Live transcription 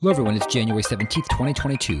Hello everyone, it's January 17th,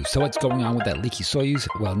 2022. So what's going on with that leaky Soyuz?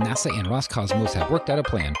 Well, NASA and Roscosmos have worked out a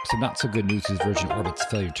plan. Some not so good news is Virgin Orbit's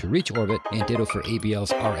failure to reach orbit, and ditto for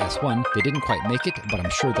ABL's RS-1. They didn't quite make it, but I'm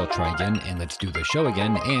sure they'll try again, and let's do the show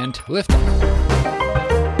again, and lift off.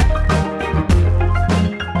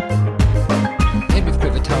 And with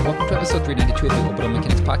Suborbital, welcome to episode 392 of the Orbital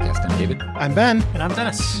Mechanics Podcast. I'm David. I'm Ben. And I'm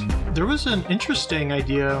Dennis. There was an interesting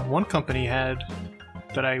idea one company had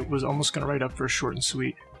that I was almost going to write up for short and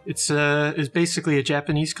sweet. It's basically a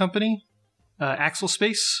Japanese company, Axel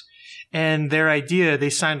Space, and their idea, they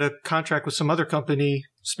signed a contract with some other company.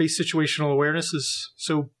 Space situational awareness is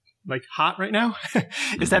so hot right now.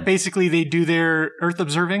 Is that basically they do their Earth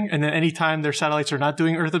observing, and then anytime their satellites are not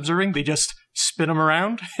doing Earth observing, they just spin them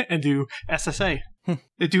around and do SSA.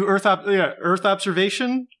 They do Earth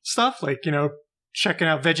observation stuff, checking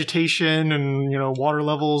out vegetation and water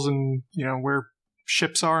levels and where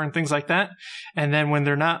ships are and things like that. And then when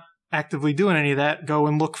they're not actively doing any of that, go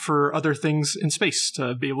and look for other things in space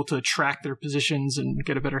to be able to track their positions and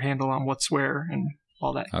get a better handle on what's where and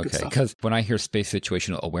all that good stuff. Because when I hear space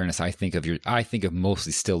situational awareness, I think of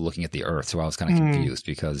mostly still looking at the Earth. So I was kind of confused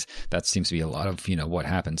because that seems to be a lot of what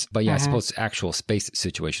happens. But yeah, I suppose actual space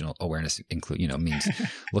situational awareness means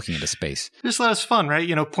looking into space. Just let us fun, right?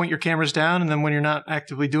 Point your cameras down, and then when you're not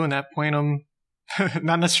actively doing that, point them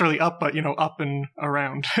not necessarily up, but up and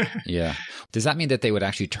around. Yeah. Does that mean that they would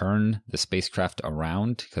actually turn the spacecraft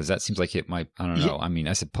around? Because that seems like it might. I don't know. I mean,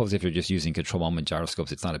 I suppose if you're just using control moment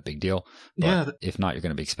gyroscopes, it's not a big deal. But if not, you're going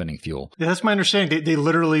to be expending fuel. Yeah, that's my understanding. They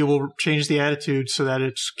literally will change the attitude so that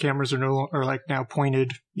its cameras are now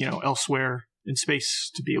pointed elsewhere in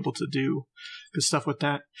space to be able to do good stuff with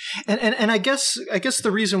that. And I guess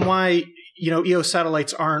the reason why EOS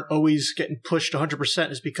satellites aren't always getting pushed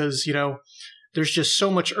 100% is because there's just so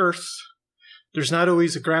much Earth. There's not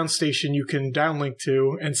always a ground station you can downlink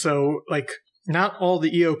to. And so, not all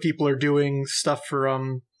the EO people are doing stuff for,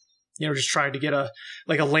 just trying to get a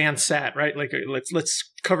Landsat, right?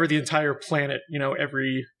 Let's cover the entire planet,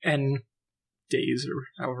 every N days or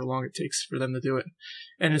however long it takes for them to do it.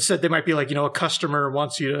 And instead, they might be a customer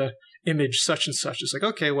wants you to image such and such. It's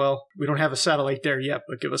okay, well, we don't have a satellite there yet,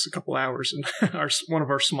 but give us a couple hours, and one of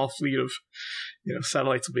our small fleet of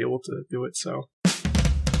satellites will be able to do it. So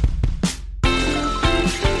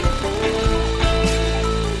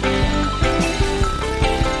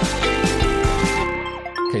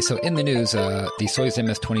okay, so in the news, the Soyuz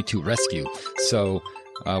MS-22 rescue. So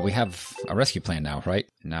we have a rescue plan now, right?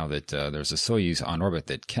 Now that there's a Soyuz on orbit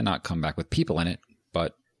that cannot come back with people in it,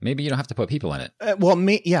 but maybe you don't have to put people in it.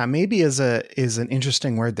 Maybe is an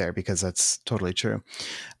interesting word there, because that's totally true.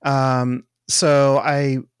 So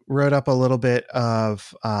I wrote up a little bit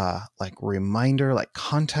of reminder,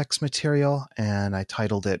 context material, and I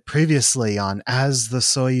titled it previously on As the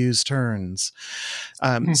Soyuz Turns.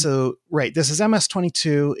 So, right, this is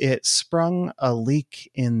MS-22. It sprung a leak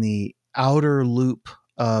in the outer loop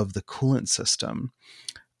of the coolant system.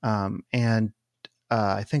 And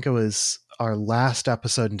I think it was our last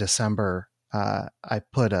episode in December. I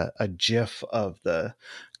put a GIF of the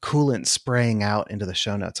coolant spraying out into the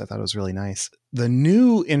show notes. I thought it was really nice. The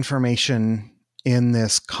new information in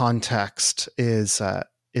this context is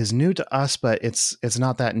new to us, but it's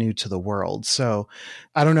not that new to the world. So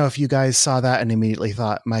I don't know if you guys saw that and immediately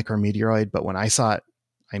thought micrometeoroid, but when I saw it,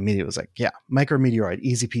 I immediately was micrometeoroid,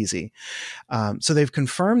 easy peasy. So they've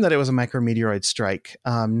confirmed that it was a micrometeoroid strike,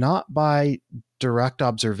 not by direct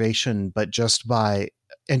observation, but just by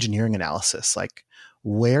engineering analysis.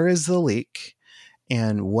 Where is the leak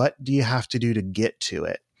and what do you have to do to get to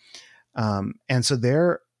it? And so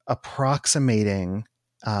they're approximating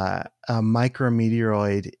a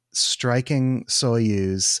micrometeoroid striking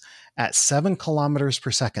Soyuz at 7 kilometers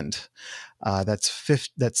per second. That's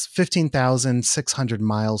 15,600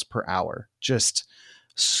 miles per hour, just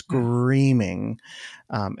screaming.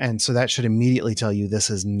 And so that should immediately tell you this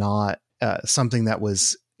is not something that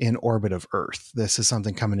was in orbit of Earth. This is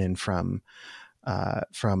something coming in from a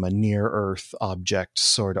near Earth object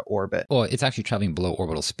sort of orbit. Well, it's actually traveling below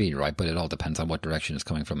orbital speed, right? But it all depends on what direction it's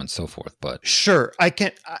coming from and so forth. But sure, I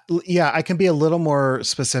can be a little more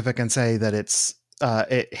specific and say that it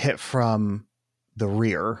hit from the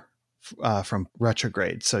rear, from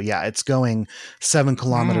retrograde. So yeah, it's going 7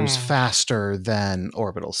 kilometers faster than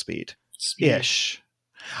orbital speed. Ish.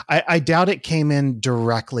 I doubt it came in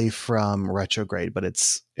directly from retrograde, but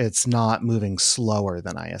it's not moving slower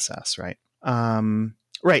than ISS, right?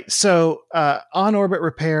 Right. So on-orbit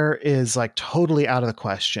repair is totally out of the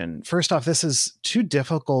question. First off, this is too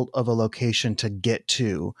difficult of a location to get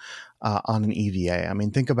to on an EVA. I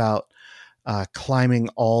mean, think about climbing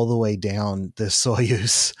all the way down the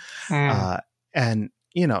Soyuz. And,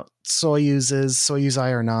 Soyuz I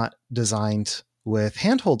are not designed with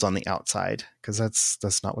handholds on the outside, because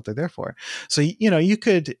that's not what they're there for. So, you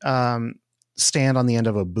could stand on the end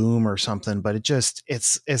of a boom or something, but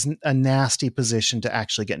it's a nasty position to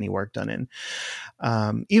actually get any work done in.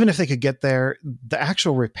 Even if they could get there, the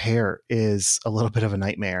actual repair is a little bit of a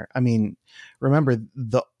nightmare. I mean, remember,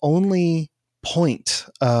 the only point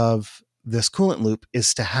of this coolant loop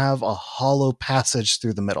is to have a hollow passage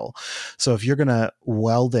through the middle. So if you're going to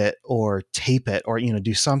weld it or tape it or,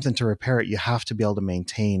 do something to repair it, you have to be able to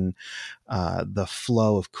maintain the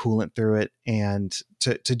flow of coolant through it. And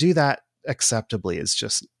to do that acceptably is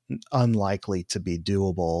just unlikely to be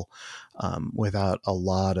doable without a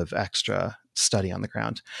lot of extra study on the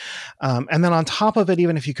ground. And then on top of it,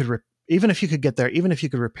 even if you could get there, even if you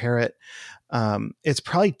could repair it, it's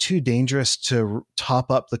probably too dangerous to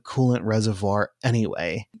top up the coolant reservoir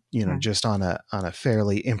anyway, just on a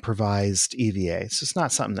fairly improvised EVA. It's just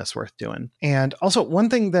not something that's worth doing. And also, one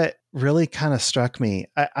thing that really kind of struck me,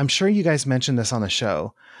 I'm sure you guys mentioned this on the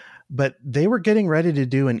show, but they were getting ready to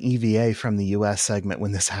do an EVA from the US segment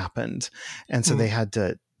when this happened. And so they had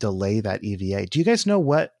to delay that EVA. Do you guys know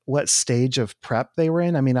what stage of prep they were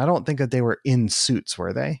in? I mean, I don't think that they were in suits,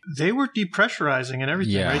 were they? They were depressurizing and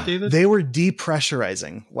everything, right, David? They were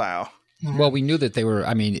depressurizing. Wow. Well, we knew that they were,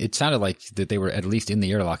 it sounded like that they were at least in the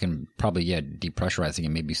airlock and probably, depressurizing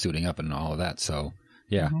and maybe suiting up and all of that. So,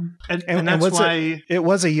 yeah. And that's why... It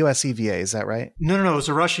was a US EVA, is that right? No, it was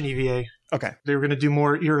a Russian EVA. Okay. They were going to do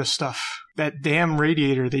more ERA stuff. That damn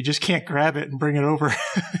radiator, they just can't grab it and bring it over.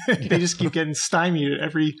 They just keep getting stymied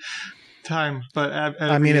every time. But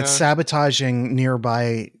it's sabotaging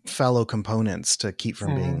nearby fellow components to keep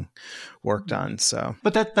from being worked on. So,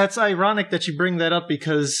 but that's ironic that you bring that up,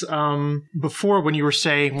 because before, when you were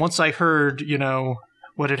saying, once I heard,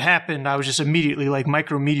 what had happened, I was just immediately like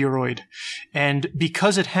micrometeoroid. And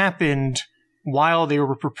because it happened while they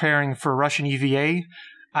were preparing for Russian EVA,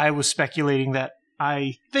 I was speculating that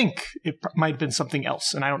I think it might have been something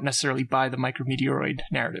else, and I don't necessarily buy the micrometeoroid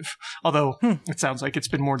narrative. Although it sounds like it's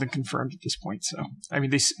been more than confirmed at this point. So,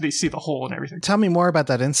 they see the hole and everything. Tell me more about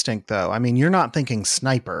that instinct, though. You're not thinking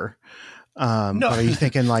sniper. No. But are you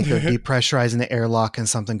thinking like they're depressurizing the airlock and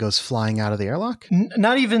something goes flying out of the airlock?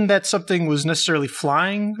 Not even that something was necessarily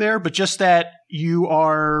flying there, but just that you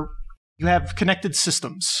have connected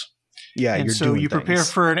systems. Yeah, and so you prepare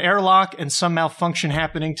for an airlock, and some malfunction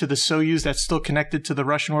happening to the Soyuz that's still connected to the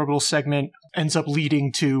Russian orbital segment ends up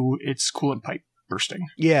leading to its coolant pipe bursting.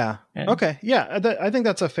 Yeah. Okay. Yeah, I think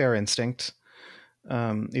that's a fair instinct,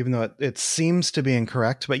 even though it seems to be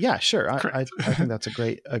incorrect. But yeah, sure. I think that's a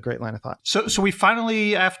great line of thought. So we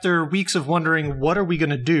finally, after weeks of wondering what are we going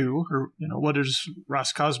to do, or what is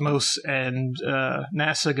Roscosmos and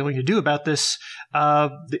NASA going to do about this,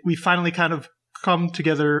 we finally kind of come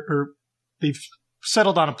together, or they've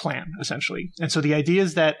settled on a plan, essentially. And so the idea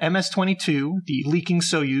is that MS-22, the leaking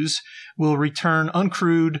Soyuz, will return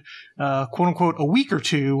uncrewed, quote-unquote, a week or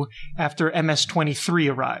two after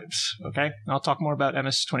MS-23 arrives. Okay? And I'll talk more about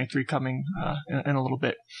MS-23 coming in a little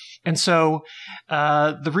bit. And so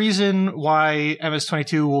the reason why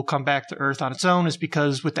MS-22 will come back to Earth on its own is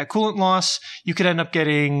because with that coolant loss, you could end up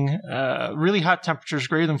getting really hot temperatures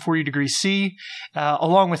greater than 40 degrees C,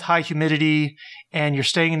 along with high humidity, and you're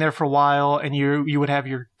staying in there for a while, and you would have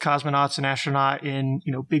your cosmonauts and astronaut in,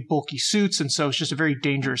 big bulky suits. And so it's just a very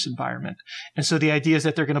dangerous environment. And so the idea is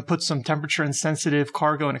that they're going to put some temperature insensitive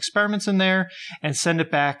cargo and experiments in there and send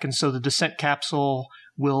it back. And so the descent capsule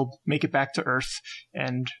will make it back to Earth,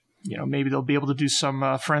 and, maybe they'll be able to do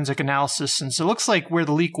some forensic analysis. And so it looks like where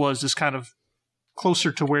the leak was is kind of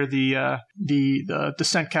closer to where the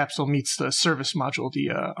descent capsule meets the service module, the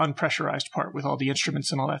unpressurized part with all the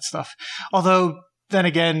instruments and all that stuff. Although, then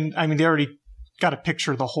again, they already got a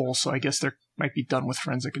picture of the hole, so I guess they might be done with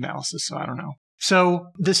forensic analysis, so I don't know. So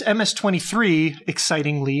this MS-23,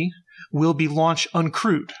 excitingly, will be launched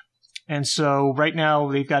uncrewed. And so right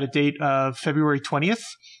now they've got a date of February 20th,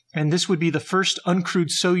 and this would be the first uncrewed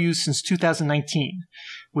Soyuz since 2019,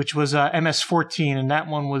 which was MS-14, and that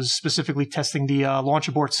one was specifically testing the launch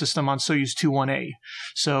abort system on Soyuz 21A.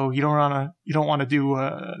 So you don't want to do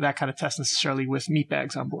that kind of test necessarily with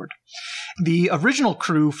meatbags on board. The original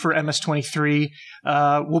crew for MS-23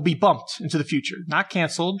 will be bumped into the future, not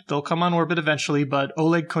canceled. They'll come on orbit eventually, but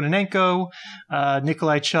Oleg Kononenko,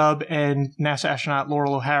 Nikolai Chubb, and NASA astronaut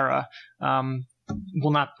Laurel O'Hara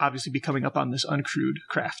will not obviously be coming up on this uncrewed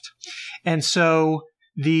craft. And so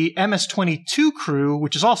the MS-22 crew,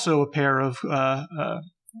 which is also a pair of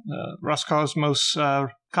Roscosmos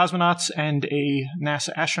cosmonauts and a NASA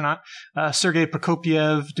astronaut, Sergei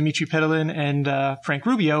Prokopyev, Dmitry Petelin, and Frank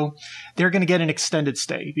Rubio, they're going to get an extended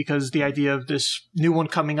stay because the idea of this new one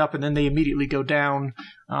coming up and then they immediately go down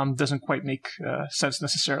doesn't quite make sense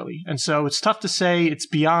necessarily. And so it's tough to say. It's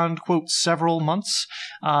beyond, quote, several months.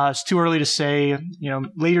 It's too early to say,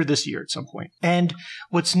 later this year at some point. And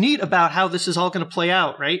what's neat about how this is all going to play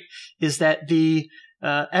out, right, is that the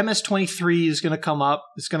MS-23 is going to come up.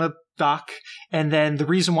 It's going to dock. And then the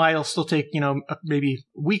reason why it'll still take, maybe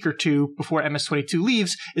a week or two before MS-22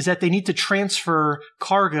 leaves is that they need to transfer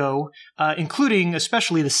cargo, including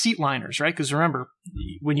especially the seat liners, right? Because remember,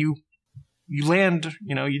 when you land,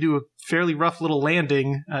 you do a fairly rough little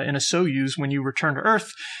landing in a Soyuz when you return to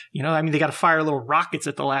Earth. They got to fire little rockets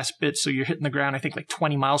at the last bit, so you're hitting the ground, I think, like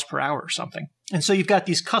 20 miles per hour or something. And so you've got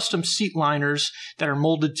these custom seat liners that are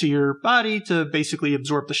molded to your body to basically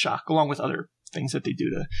absorb the shock, along with other things that they do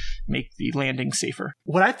to make the landing safer.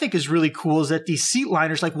 What I think is really cool is that these seat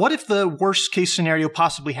liners, like what if the worst case scenario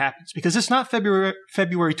possibly happens? Because it's not February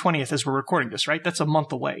 20th as we're recording this, right? That's a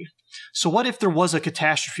month away. So what if there was a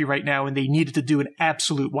catastrophe right now and they needed to do an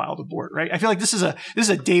absolute wild abort, right? I feel like this is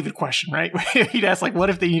a David question, right? He'd ask, like, what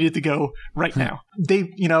if they needed to go right now?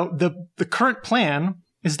 The current plan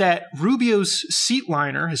is that Rubio's seat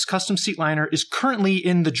liner, his custom seat liner, is currently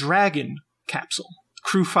in the Dragon capsule.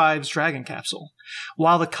 Crew 5's Dragon capsule,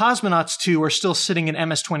 while the cosmonauts 2 are still sitting in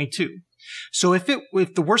MS-22. So if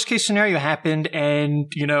the worst case scenario happened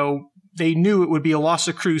and, they knew it would be a loss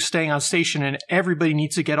of crew staying on station and everybody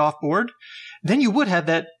needs to get off board, then you would have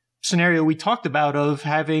that scenario we talked about of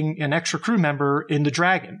having an extra crew member in the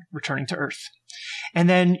Dragon returning to Earth. And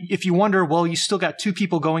then if you wonder, well, you still got 2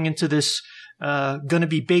 people going into this going to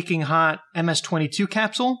be baking hot MS-22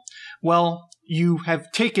 capsule. Well, you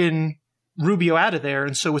have taken Rubio out of there,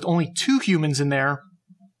 and so with only 2 humans in there,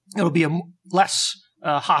 it'll be a less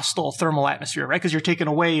hostile thermal atmosphere, right? Because you're taking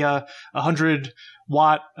away a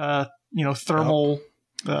 100-watt, thermal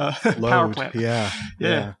power plant.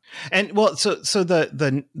 Yeah. And well, so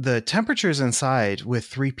the temperatures inside with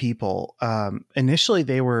 3 people, initially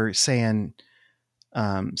they were saying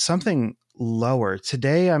something lower.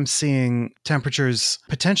 Today I'm seeing temperatures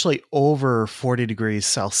potentially over 40 degrees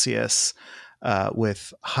Celsius.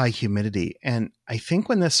 With high humidity. And I think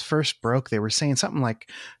when this first broke, they were saying something like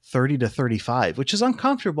 30 to 35, which is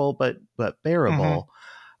uncomfortable, but bearable.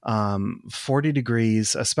 40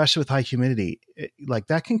 degrees, especially with high humidity, like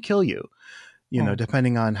that can kill you,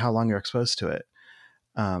 depending on how long you're exposed to it.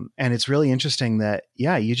 And it's really interesting that,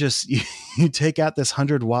 you take out this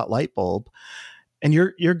 100-watt light bulb and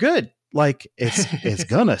you're good. Like it's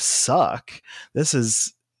gonna suck. This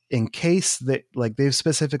is, in case that, like they've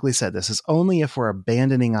specifically said, this is only if we're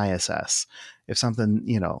abandoning ISS. If something,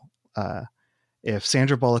 if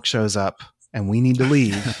Sandra Bullock shows up and we need to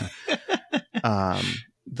leave,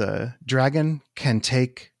 the Dragon can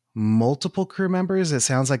take multiple crew members. It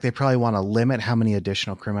sounds like they probably want to limit how many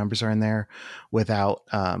additional crew members are in there without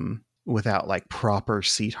like proper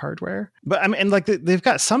seat hardware. But I mean, like they've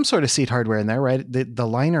got some sort of seat hardware in there, right? The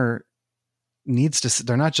liner needs to,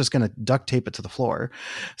 they're not just going to duct tape it to the floor.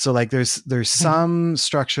 So like there's some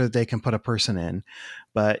structure that they can put a person in,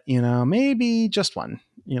 but maybe just one,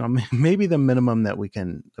 maybe the minimum that we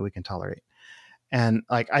can tolerate. And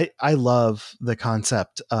like, I love the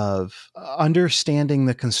concept of understanding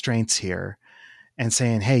the constraints here and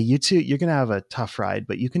saying, hey, you two, you're going to have a tough ride,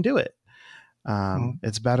 but you can do it.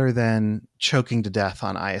 It's better than choking to death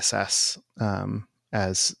on ISS,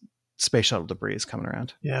 as space shuttle debris is coming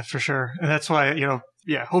around. Yeah, for sure. And that's why,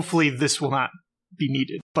 hopefully this will not be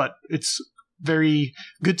needed. But it's very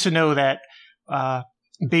good to know that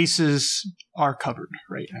bases are covered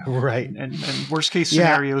right now. Right. And worst case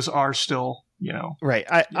scenarios are still, Right.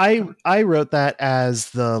 I wrote that as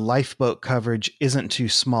the lifeboat coverage isn't too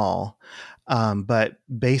small, but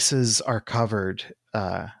bases are covered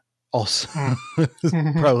also.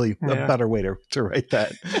 Probably a better way to write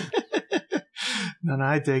that. No,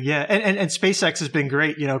 I dig. Yeah. And SpaceX has been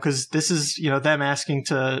great, because this is, them asking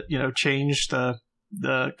to, change the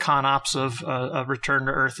ConOps of a return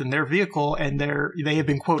to Earth in their vehicle. And they have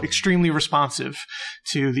been, quote, extremely responsive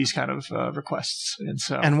to these kind of requests.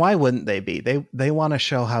 And why wouldn't they be? They want to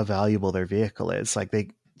show how valuable their vehicle is. Like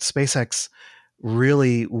SpaceX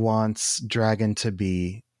really wants Dragon to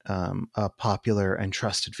be a popular and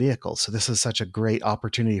trusted vehicle. So this is such a great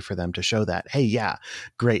opportunity for them to show that, hey, yeah,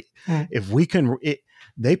 great. If we can,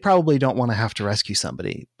 they probably don't want to have to rescue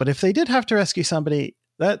somebody, but if they did have to rescue somebody,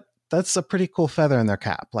 that's a pretty cool feather in their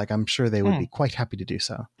cap. Like I'm sure they would be quite happy to do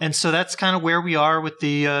so. And so that's kind of where we are with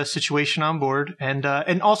the situation on board. And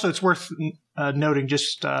also it's worth noting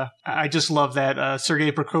just I just love that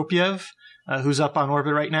Sergei Prokopyev, who's up on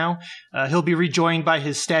orbit right now, he'll be rejoined by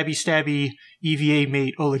his stabby EVA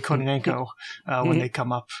mate Oleg Kononenko when they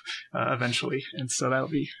come up eventually, and so that'll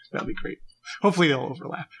be great. Hopefully they'll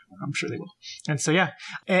overlap. I'm sure they will. And so, yeah.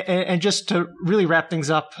 And just to really wrap things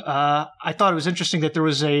up, I thought it was interesting that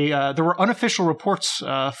there were unofficial reports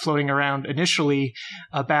floating around initially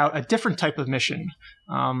about a different type of mission,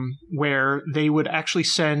 where they would actually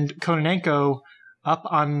send Kononenko up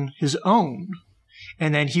on his own,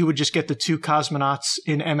 and then he would just get the 2 cosmonauts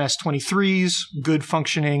in MS-23s, good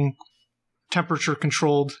functioning,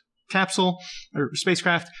 temperature-controlled capsule or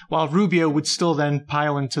spacecraft, while Rubio would still then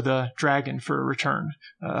pile into the Dragon for a return,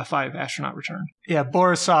 a 5-astronaut return. Yeah,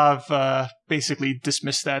 Borisov basically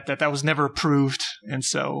dismissed that was never approved. And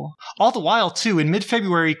so, all the while, too, in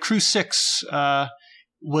mid-February, Crew 6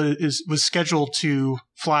 was scheduled to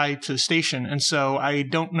fly to the station. And so, I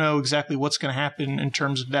don't know exactly what's going to happen in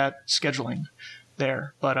terms of that scheduling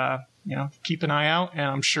there. But, keep an eye out, and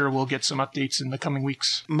I'm sure we'll get some updates in the coming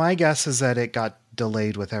weeks. My guess is that it got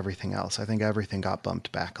delayed with everything else. I think everything got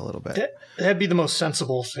bumped back a little bit. That'd be the most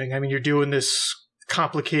sensible thing. I mean, you're doing this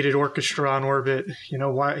complicated orchestra on orbit.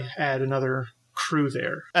 Why add another crew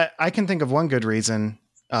there? I can think of one good reason.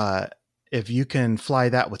 If you can fly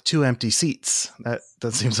that with 2 empty seats,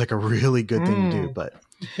 that seems like a really good thing to do. But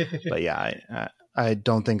yeah, I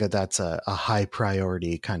don't think that's a high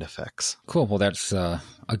priority kind of fix. Cool. Well, that's a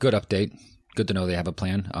good update. Good to know they have a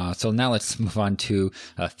plan. So now let's move on to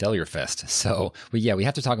Failure Fest. So we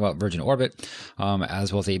have to talk about Virgin Orbit,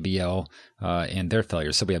 as well as ABL and their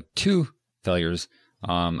failures. So we have 2 failures.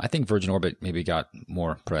 I think Virgin Orbit maybe got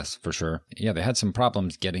more press for sure. Yeah, they had some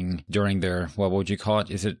problems getting during their, what would you call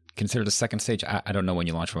it? Is it considered a second stage? I don't know when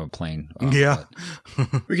you launch from a plane. Yeah.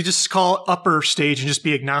 We could just call it upper stage and just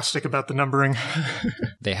be agnostic about the numbering.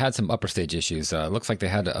 They had some upper stage issues. Looks like they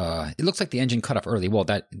had, it looks like the engine cut off early. Well,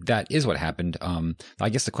 that is what happened. I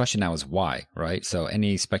guess the question now is why, right? So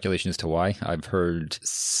any speculation as to why? I've heard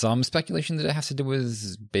some speculation that it has to do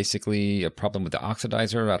with basically a problem with the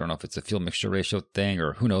oxidizer. I don't know if it's a fuel mixture ratio thing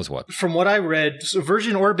or who knows what. From what I read, so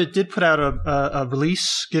Virgin Orbit did put out a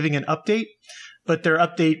release giving an update, but their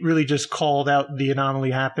update really just called out the anomaly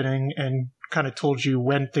happening and kind of told you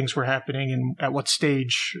when things were happening and at what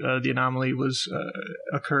stage the anomaly was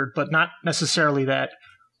occurred, but not necessarily that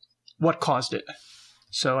what caused it.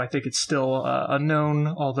 So I think it's still unknown,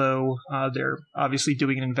 although they're obviously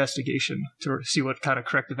doing an investigation to see what kind of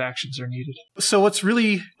corrective actions are needed. So what's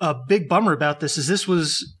really a big bummer about this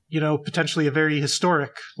was, potentially a very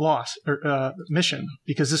historic loss or mission,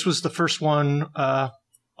 because this was the first one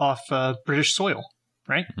off British soil,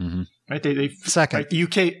 right? Mm-hmm. Right? They second. Right, the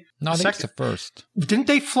UK. No, I think it's the first. Didn't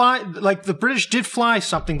they fly, like the British did fly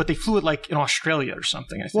something, but they flew it like in Australia or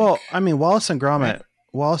something, I think. Well, I mean, Wallace and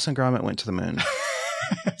Gromit went to the moon.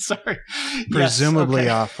 Sorry. Presumably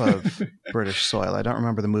off of British soil. I don't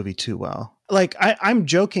remember the movie too well. Like I'm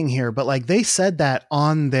joking here, but like they said that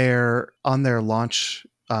on their launch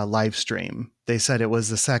live stream. They said it was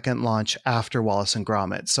the second launch after Wallace and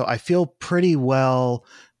Gromit. So I feel pretty well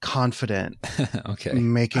confident okay.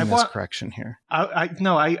 making this correction here. I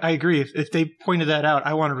agree. If they pointed that out,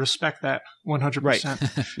 I want to respect that 100%. Right.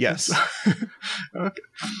 Yes. Okay.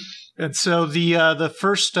 And so the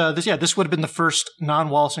first this would have been the first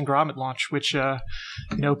non-Wallace and Gromit launch, which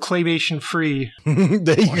claymation free.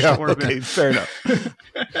 There you go. Okay, fair enough.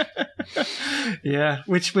 Yeah,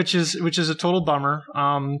 which is a total bummer.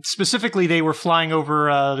 Specifically, they were flying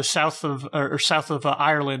over the south of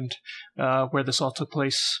Ireland, where this all took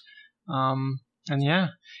place.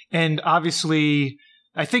 And obviously,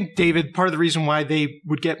 I think, David, part of the reason why they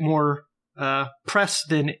would get more press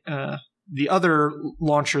than the other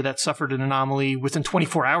launcher that suffered an anomaly within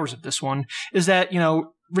 24 hours of this one is that,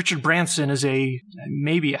 Richard Branson is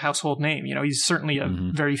maybe a household name. He's certainly a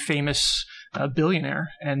very famous billionaire.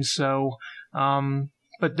 And so,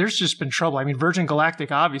 but there's just been trouble. I mean, Virgin Galactic,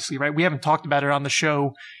 obviously, right? We haven't talked about it on the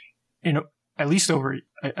show at least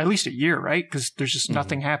a year, right? Because there's just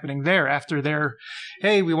nothing happening there after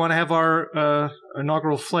we want to have our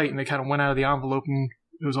inaugural flight, and they kind of went out of the envelope and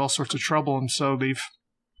it was all sorts of trouble. And so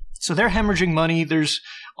they're hemorrhaging money. There's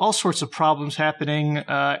all sorts of problems happening,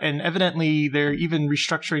 and evidently they're even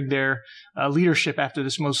restructuring their leadership after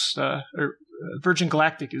this Virgin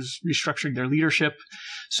Galactic is restructuring their leadership.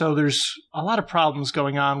 So there's a lot of problems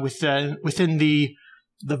going on within the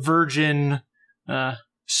Virgin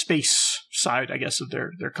space side, I guess, of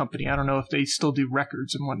their company. I don't know if they still do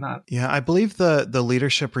records and whatnot. Yeah, I believe the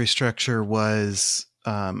leadership restructure was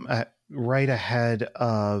right ahead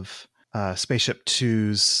of Spaceship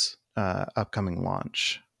Two's upcoming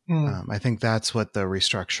launch. I think that's what the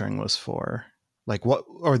restructuring was for. Like what,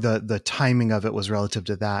 or the timing of it was relative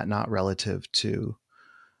to that, not relative to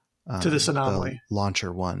this anomaly. the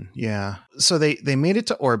launcher one. Yeah. So they made it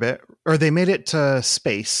to orbit, or they made it to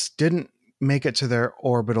space, didn't make it to their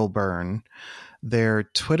orbital burn. Their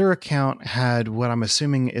Twitter account had what I'm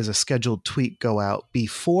assuming is a scheduled tweet go out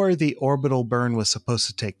before the orbital burn was supposed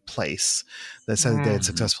to take place that said they had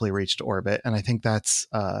successfully reached orbit. And I think that's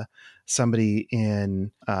somebody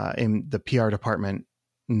in the PR department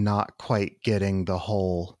not quite getting the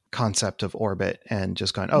whole concept of orbit and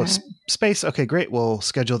just going, space. Okay, great. We'll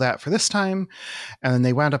schedule that for this time. And then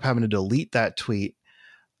they wound up having to delete that tweet.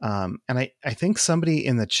 And I think somebody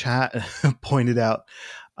in the chat pointed out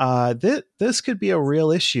this could be a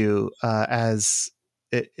real issue as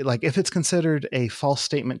like if it's considered a false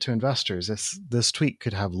statement to investors, this tweet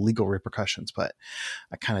could have legal repercussions, but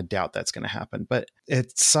I kind of doubt that's going to happen. But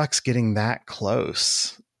it sucks getting that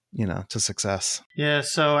close, to success. Yeah.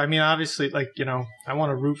 So, I mean, obviously, like, I want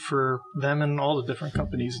to root for them and all the different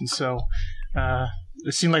companies. And so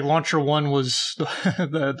it seemed like Launcher One was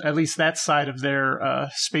at least that side of their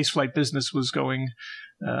spaceflight business was going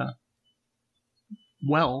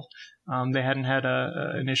well. They hadn't had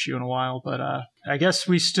an issue in a while, but I guess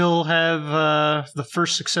we still have the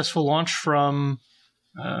first successful launch from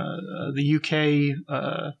the UK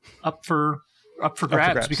up for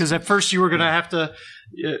grabs. Because at first you were going to have to,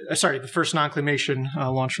 the first non-climation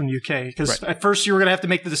launch from the UK. Because at first you were going to have to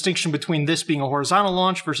make the distinction between this being a horizontal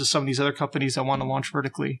launch versus some of these other companies that want to launch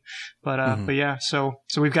vertically. But yeah, so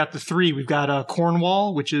we've got the three. We've got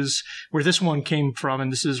Cornwall, which is where this one came from,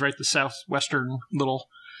 and this is right the southwestern little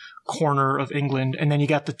corner of England, and then you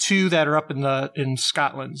got the two that are up in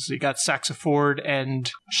Scotland. So you got Saxiford and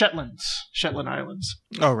Shetland Islands.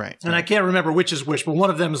 Oh, right. And I can't remember which is which, but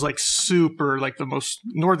one of them is like super, like the most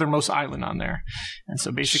northernmost island on there, and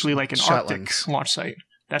so basically like an Arctic launch site.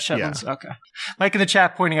 That's Shetlands? Yeah. Okay. Mike in the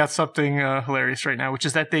chat pointing out something hilarious right now, which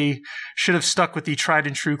is that they should have stuck with the tried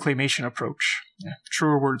and true claymation approach. Yeah.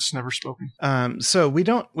 Truer words never spoken. So we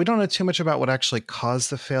don't know too much about what actually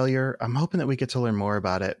caused the failure. I'm hoping that we get to learn more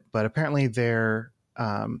about it, but apparently their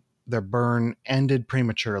burn ended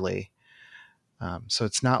prematurely. So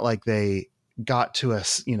it's not like they got to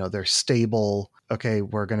us, they're stable. Okay,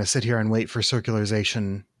 we're going to sit here and wait for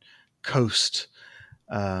circularization coast.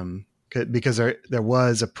 Because there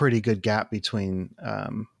was a pretty good gap between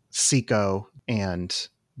SECO and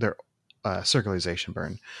their circularization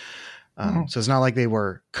burn. So it's not like they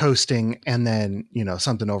were coasting and then,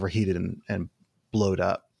 something overheated and blowed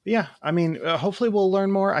up. Yeah, I mean, hopefully we'll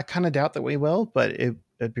learn more. I kind of doubt that we will, but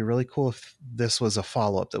it'd be really cool if this was a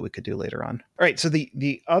follow-up that we could do later on. All right, so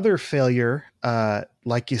the other failure,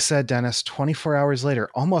 like you said, Dennis, 24 hours later,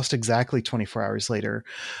 almost exactly 24 hours later,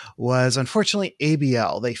 was unfortunately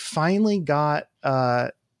ABL. They finally got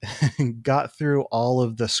through all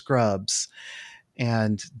of the scrubs,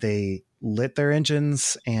 and they lit their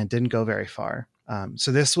engines and didn't go very far.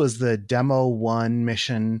 So this was the Demo 1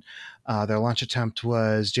 mission. Their launch attempt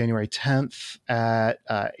was January 10th at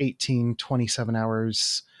 18:27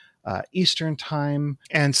 hours Eastern time.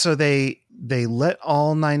 And so they lit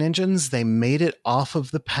all 9 engines. They made it off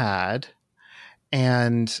of the pad,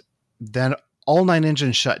 and then all 9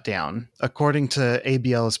 engines shut down. According to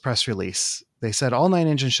ABL's press release, they said all 9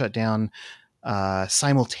 engines shut down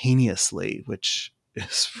simultaneously, which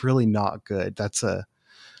is really not good. It's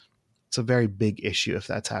a very big issue if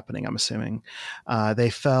that's happening, I'm assuming. They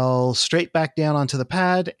fell straight back down onto the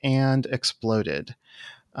pad and exploded.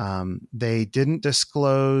 They didn't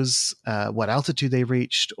disclose what altitude they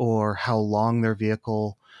reached or how long their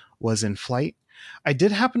vehicle was in flight. I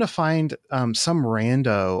did happen to find some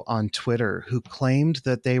rando on Twitter who claimed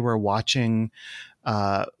that they were watching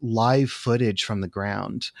live footage from the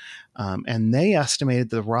ground. And they estimated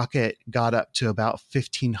the rocket got up to about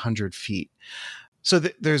 1,500 feet. So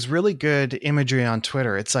there's really good imagery on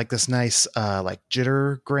Twitter. It's like this nice like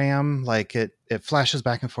jittergram, like it flashes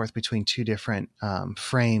back and forth between 2 different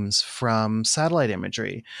frames from satellite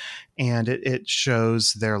imagery, and it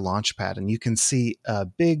shows their launch pad, and you can see a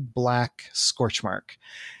big black scorch mark,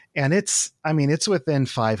 and it's within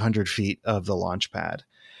 500 feet of the launch pad.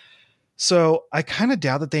 So I kind of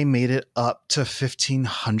doubt that they made it up to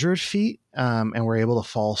 1,500 feet and were able to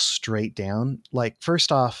fall straight down. Like,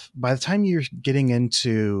 first off, by the time you're getting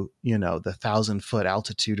into, the 1,000-foot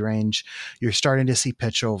altitude range, you're starting to see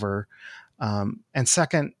pitch over. And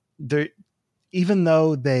second, even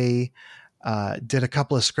though they did a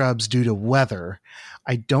couple of scrubs due to weather,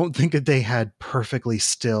 I don't think that they had perfectly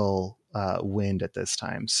still wind at this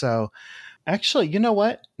time. So actually, you know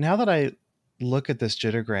what? Now that I look at this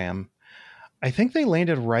jittergram, I think they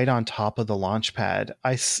landed right on top of the launch pad.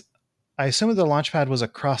 I assume the launch pad was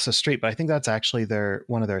across the street, but I think that's actually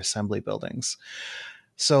one of their assembly buildings.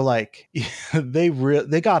 So like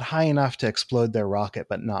they got high enough to explode their rocket,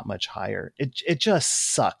 but not much higher. It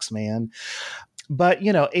just sucks, man. But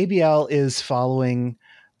ABL is following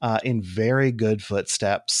in very good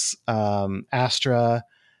footsteps. Astra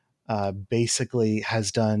basically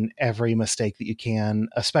has done every mistake that you can,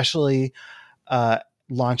 especially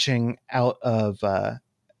launching out of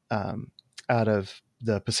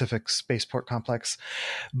the Pacific Spaceport Complex.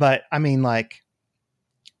 But I mean, like,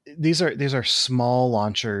 these are small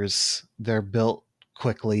launchers. They're built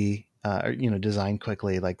quickly, designed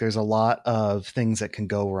quickly. Like, there's a lot of things that can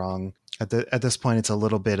go wrong. At this point, it's a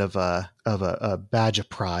little bit of a badge of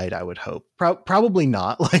pride, I would hope. Probably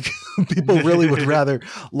not. Like, people really would rather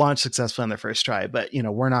launch successfully on their first try, but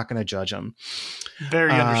we're not going to judge them.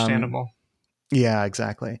 Very understandable. Yeah,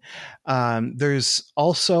 exactly. There's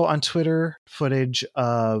also on Twitter footage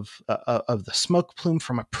of the smoke plume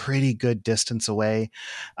from a pretty good distance away.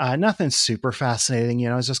 Nothing super fascinating,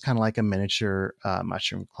 it's just kind of like a miniature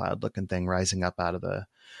mushroom cloud looking thing rising up out of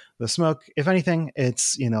the smoke. If anything,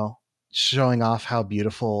 it's showing off how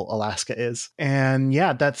beautiful Alaska is. And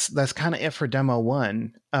yeah, that's kind of it for Demo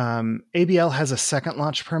 1. ABL has a second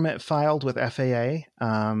launch permit filed with FAA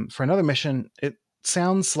for another mission. It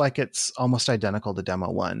sounds like it's almost identical to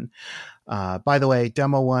Demo 1. By the way,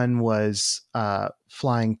 Demo 1 was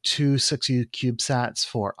flying 2 6U CubeSats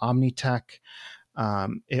for Omnitech.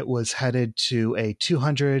 It was headed to a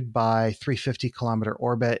 200 by 350 kilometer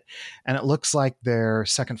orbit, and it looks like their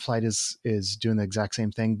second flight is doing the exact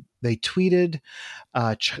same thing. They tweeted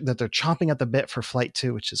that they're chomping at the bit for Flight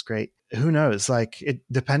 2, which is great. Who knows? Like,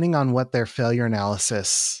 depending on what their failure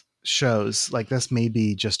analysis shows, like, this may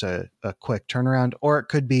be just a quick turnaround, or it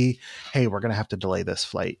could be, hey, we're going to have to delay this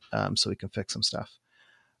flight so we can fix some stuff.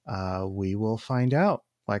 We will find out.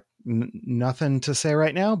 Like, nothing to say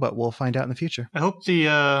right now, but we'll find out in the future. I hope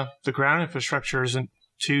the ground infrastructure isn't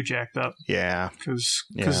too jacked up. Yeah,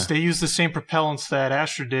 because they use the same propellants that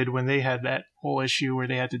Astra did when they had that whole issue where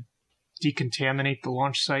they had to decontaminate the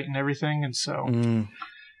launch site and everything, and so I mean,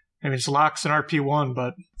 it's LOX and RP1,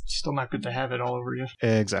 but still not good to have it all over you.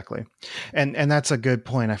 Exactly. And that's a good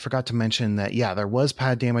point. I forgot to mention that, yeah, there was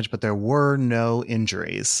pad damage, but there were no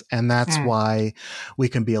injuries. And that's why we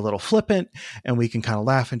can be a little flippant and we can kind of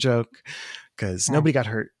laugh and joke, because nobody got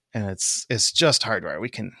hurt, and it's just hardware. We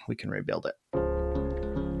can rebuild it.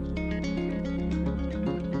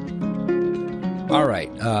 All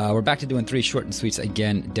right, we're back to doing 3 short and sweets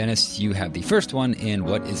again. Dennis, you have the first one, and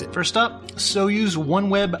what is it? First up, Soyuz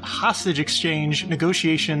OneWeb hostage exchange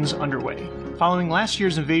negotiations underway. Following last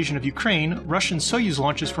year's invasion of Ukraine, Russian Soyuz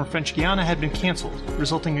launches from French Guiana had been canceled,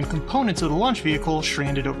 resulting in components of the launch vehicle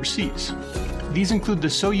stranded overseas. These include the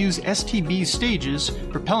Soyuz STB stages,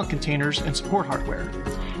 propellant containers, and support hardware.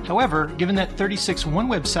 However, given that 36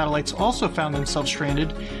 OneWeb satellites also found themselves stranded,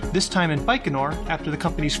 this time in Baikonur, after the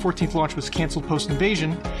company's 14th launch was canceled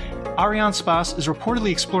post-invasion, Arianespace is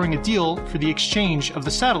reportedly exploring a deal for the exchange of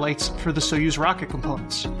the satellites for the Soyuz rocket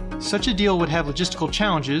components. Such a deal would have logistical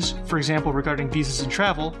challenges, for example regarding visas and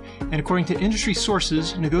travel, and according to industry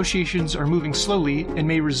sources, negotiations are moving slowly and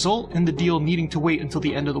may result in the deal needing to wait until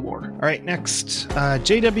the end of the war. All right, next,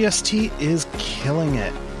 JWST is killing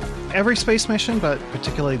it. Every space mission, but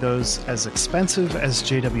particularly those as expensive as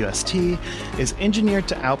JWST, is engineered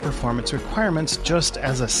to outperform its requirements just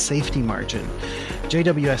as a safety margin.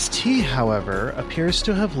 JWST, however, appears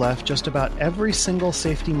to have left just about every single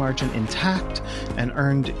safety margin intact and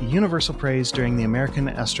earned universal praise during the American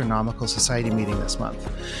Astronomical Society meeting this month.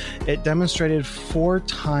 It demonstrated 4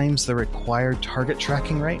 times the required target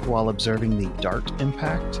tracking rate while observing the DART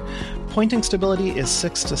impact. Pointing stability is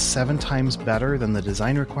 6 to 7 times better than the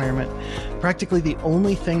design requirement. Practically the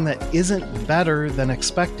only thing that isn't better than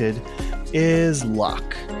expected is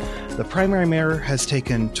luck. The primary mirror has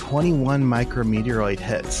taken 21 micrometeoroid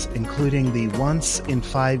hits, including the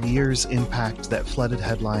once-in-5 years impact that flooded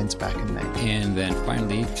headlines back in May. And then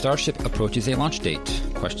finally, Starship approaches a launch date, ?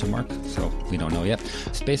 So we don't know yet.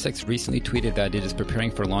 SpaceX recently tweeted that it is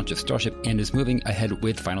preparing for launch of Starship and is moving ahead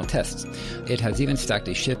with final tests. It has even stacked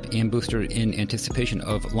a ship and booster in anticipation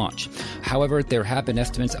of launch. However, there have been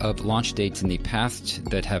estimates of launch dates in the past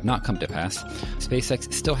that have not come to pass.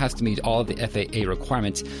 SpaceX still has to meet all of the FAA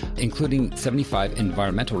requirements, including 75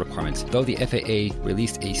 environmental requirements, though the FAA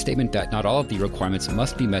released a statement that not all of the requirements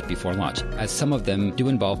must be met before launch, as some of them do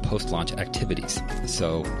involve post-launch activities.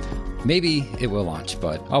 So maybe it will launch,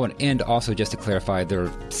 but... Oh, and also just to clarify,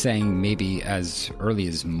 they're saying maybe as early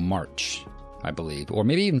as March. I believe, or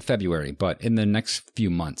maybe even February, but in the next few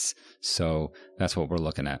months. So that's what we're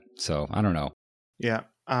looking at. So I don't know. Yeah,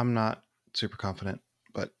 I'm not super confident,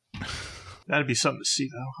 but that'd be something to see,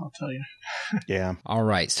 though, I'll tell you. Yeah. All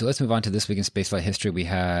right, so let's move on to this week in spaceflight history. We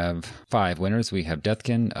have 5 winners. We have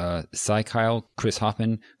Deathkin, Cy Kyle, Chris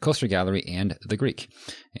Hoffman, Coaster Gallery, and The Greek.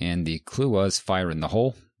 And the clue was fire in the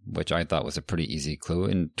hole, which I thought was a pretty easy clue,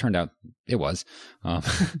 and turned out it was.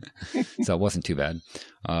 So it wasn't too bad.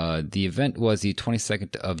 The event was the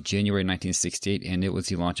 22nd of January 1968, and it was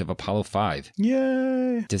the launch of Apollo 5.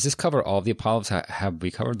 Yay! Does this cover all the Apollos? Have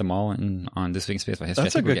we covered them all on This Week in Spaceflight History?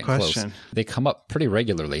 That's a good question. Close. They come up pretty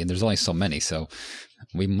regularly, and there's only so many, so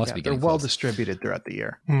we must be getting they're well close. distributed throughout the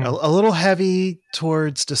year. A little heavy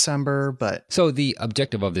towards December, but... So the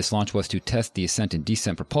objective of this launch was to test the ascent and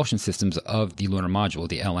descent propulsion systems of the lunar module,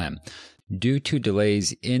 the LM. Due to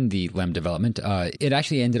delays in the LEM development, it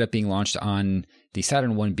actually ended up being launched on the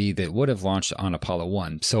Saturn 1B that would have launched on Apollo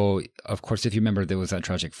 1. So, of course, if you remember, there was that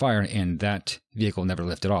tragic fire and that vehicle never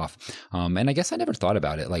lifted off. And I guess I never thought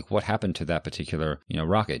about it, like what happened to that particular,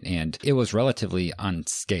 rocket. And it was relatively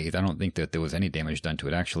unscathed. I don't think that there was any damage done to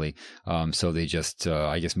it, actually. So they just,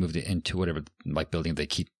 I guess, moved it into whatever, building they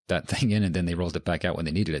keep that thing in, and then they rolled it back out when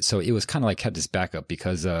they needed it. So it was kind of kept as backup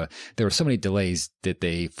because there were so many delays that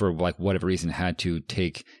they, for whatever reason, had to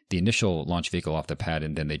take the initial launch vehicle off the pad,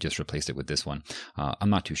 and then they just replaced it with this one. I'm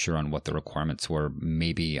not too sure on what the requirements were.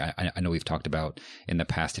 Maybe, I know we've talked about in the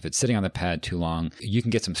past, if it's sitting on the pad too long, you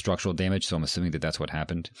can get some structural damage. So I'm assuming that that's what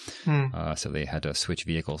happened. So they had to switch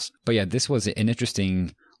vehicles. But yeah, this was an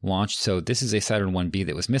interesting launch. So this is a Saturn 1B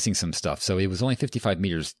that was missing some stuff. So it was only 55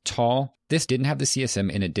 meters tall. This didn't have the CSM,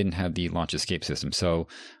 and it didn't have the launch escape system. So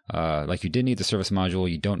you did need the service module.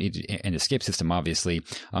 You don't need an escape system, obviously.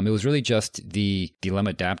 It was really just the LEM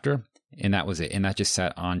adapter, and that was it. And that just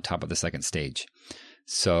sat on top of the second stage.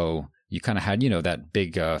 So you kind of had, that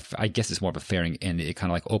big, I guess it's more of a fairing, and it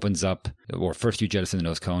kind of opens up, or first you jettison the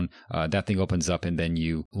nose cone, that thing opens up, and then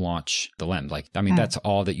you launch the LEM. That's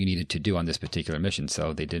all that you needed to do on this particular mission,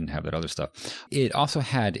 so they didn't have that other stuff. It also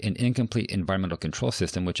had an incomplete environmental control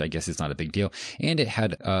system, which I guess is not a big deal, and it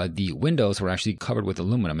had the windows were actually covered with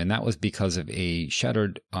aluminum, and that was because of a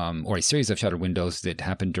shattered, or a series of shattered windows that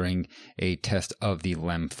happened during a test of the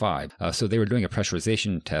LEM 5. So they were doing a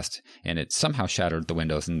pressurization test, and it somehow shattered the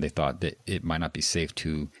windows, and they thought that it might not be safe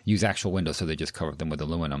to use actual windows, so they just covered them with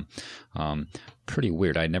aluminum. Pretty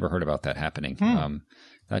weird. I'd never heard about that happening.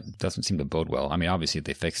 That doesn't seem to bode well. I mean, obviously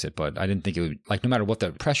they fixed it, but I didn't think it would, no matter what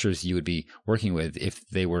the pressures you would be working with, if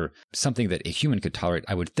they were something that a human could tolerate,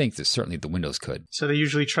 I would think that certainly the windows could. So they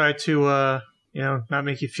usually try to, not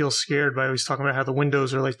make you feel scared by always talking about how the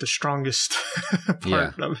windows are the strongest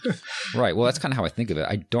part of it. Right. Well, that's kind of how I think of it.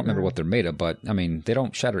 I don't remember what they're made of, but I mean, they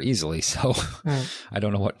don't shatter easily. So I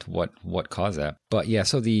don't know what caused that. But yeah,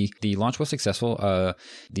 so the launch was successful.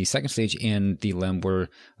 The second stage and the LEM were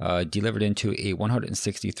delivered into a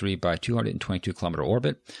 163 by 222 kilometer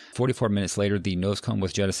orbit. 44 minutes later, the nose cone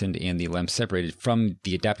was jettisoned and the LEM separated from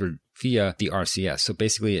the adapter via the RCS. So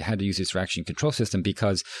basically it had to use its traction control system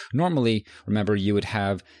because normally, remember, you would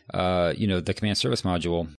have, the command service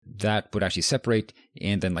module that would actually separate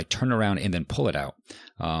and then turn around and then pull it out.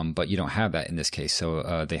 But you don't have that in this case.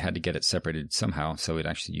 So they had to get it separated somehow. So it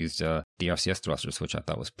actually used the RCS thrusters, which I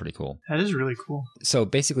thought was pretty cool. That is really cool. So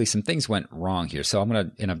basically some things went wrong here. So I've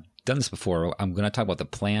done this before. I'm going to talk about the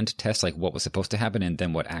planned test, what was supposed to happen, and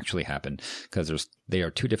then what actually happened, because they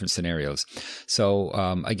are two different scenarios. So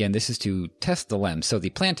again, this is to test the LEM. So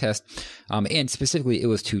the planned test, and specifically it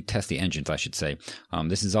was to test the engines, I should say.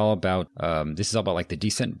 This is all about the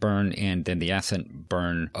descent burn and then the ascent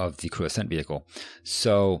burn of the crew ascent vehicle.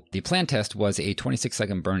 So the planned test was a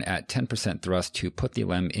 26-second burn at 10% thrust to put the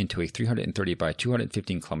LEM into a 330 by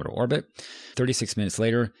 215 kilometer orbit. 36 minutes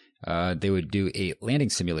later, they would do a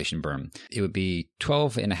landing simulation burn. It would be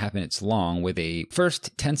 12 and a half minutes long with a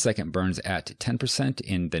first 10-second burns at 10%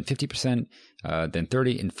 and then 50%, then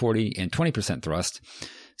 30 and 40 and 20% thrust.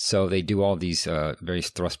 So they do all these various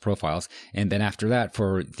thrust profiles. And then after that,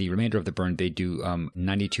 for the remainder of the burn, they do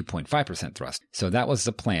 92.5% thrust. So that was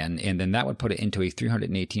the plan. And then that would put it into a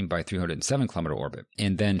 318 by 307 kilometer orbit.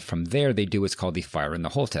 And then from there, they do what's called the fire in the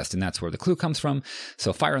hole test. And that's where the clue comes from.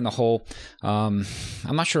 So fire in the hole, I'm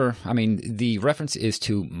not sure. I mean, the reference is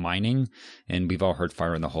to mining. And we've all heard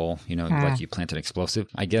fire in the hole, like you plant an explosive.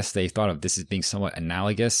 I guess they thought of this as being somewhat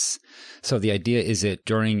analogous. So the idea is that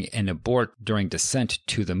during an abort, during descent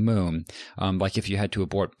to the moon, if you had to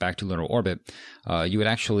abort back to lunar orbit, you would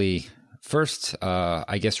actually first,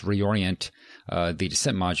 reorient the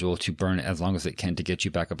descent module to burn as long as it can to get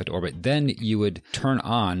you back up into orbit. Then you would turn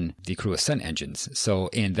on the crew ascent engines.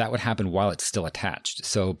 And that would happen while it's still attached.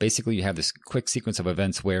 So basically you have this quick sequence of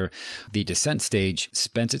events where the descent stage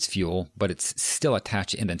spends its fuel, but it's still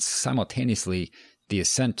attached, and then simultaneously the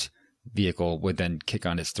ascent vehicle would then kick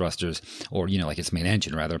on its thrusters, or like its main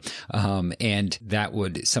engine rather, and that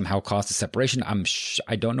would somehow cause the separation.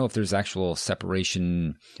 I don't know if there's actual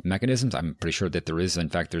separation mechanisms. I'm pretty sure that there is. In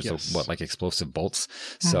fact, there's like explosive bolts.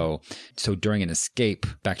 So during an escape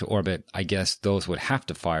back to orbit, I guess those would have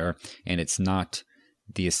to fire, and it's not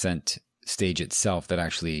the ascent stage itself that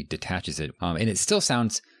actually detaches it. And it still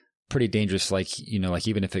sounds pretty dangerous, like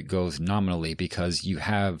even if it goes nominally, because you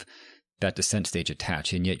have that descent stage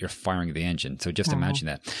attached, and yet you're firing the engine. So just imagine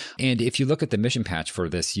that. And if you look at the mission patch for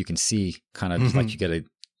this, you can see kind of like you get a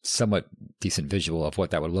somewhat decent visual of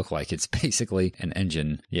what that would look like. It's basically an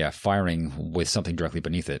engine, firing with something directly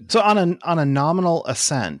beneath it. So on a nominal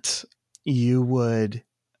ascent, you would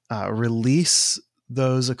release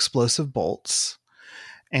those explosive bolts,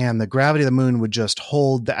 and the gravity of the moon would just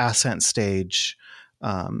hold the ascent stage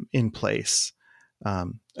in place.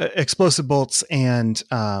 Explosive bolts and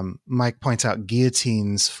Mike points out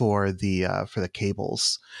guillotines for the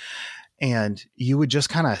cables, and you would just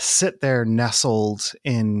kind of sit there nestled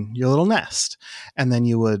in your little nest, and then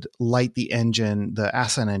you would light the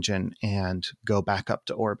ascent engine, and go back up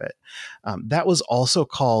to orbit. That was also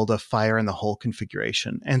called a fire in the hole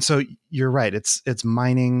configuration. And so you're right, it's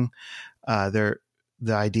mining. The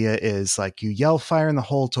idea is like you yell fire in the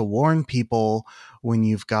hole to warn people when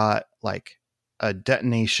you've got like a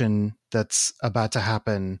detonation that's about to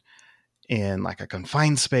happen in like a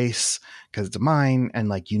confined space because it's a mine, and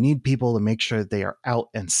like you need people to make sure they are out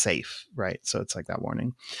and safe, right? So it's like that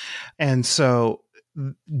warning. And so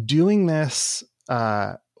doing this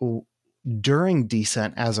during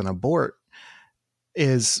descent as an abort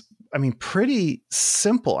is, pretty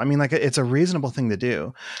simple. Like it's a reasonable thing to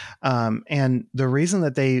do. And the reason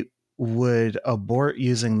that they would abort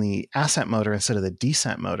using the ascent motor instead of the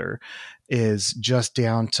descent motor is just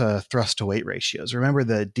down to thrust to weight ratios. Remember,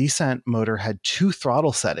 the descent motor had 2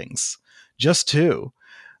 throttle settings, just 2.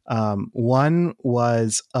 One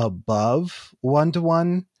was above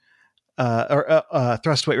 1-to-1, or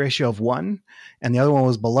thrust to weight ratio of 1, and the other one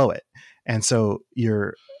was below it. And so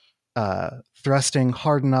you're thrusting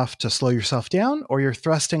hard enough to slow yourself down, or you're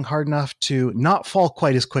thrusting hard enough to not fall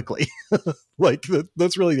quite as quickly. Like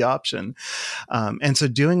that's really the option. And so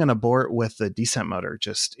doing an abort with the descent motor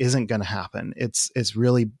just isn't going to happen. It's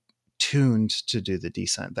really tuned to do the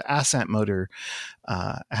descent. The ascent motor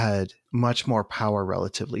had much more power,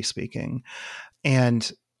 relatively speaking.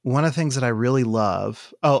 And one of the things that I really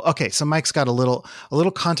love. Oh, okay. So Mike's got a little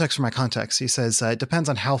context for my context. He says it depends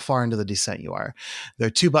on how far into the descent you are. There are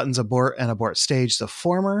 2 buttons: abort and abort stage. The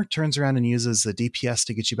former turns around and uses the DPS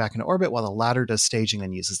to get you back into orbit, while the latter does staging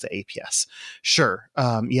and uses the APS. Sure.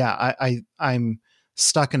 I'm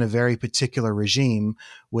stuck in a very particular regime,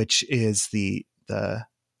 which is the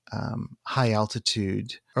high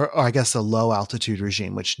altitude, or I guess the low altitude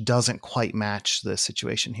regime, which doesn't quite match the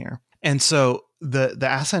situation here. And so the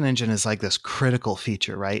ascent engine is like this critical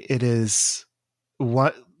feature, right? It is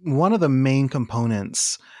one of the main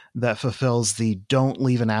components that fulfills the don't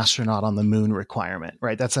leave an astronaut on the moon requirement,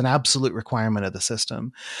 right? That's an absolute requirement of the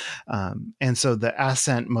system. And so the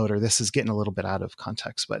ascent motor, this is getting a little bit out of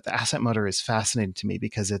context, but the ascent motor is fascinating to me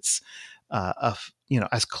because it's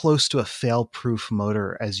as close to a fail-proof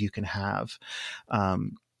motor as you can have.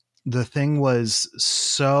 The thing was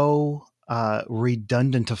so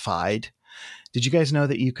redundantified. Did you guys know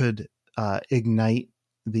that you could ignite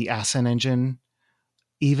the ascent engine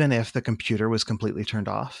even if the computer was completely turned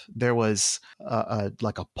off? There was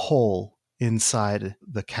like a pole inside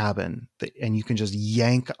the cabin and you can just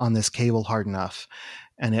yank on this cable hard enough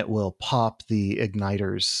and it will pop the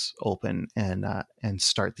igniters open and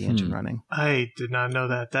start the engine running. I did not know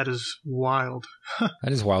that. That is wild.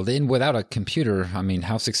 That is wild. And without a computer,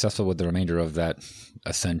 how successful would the remainder of that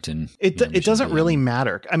ascent and it doesn't really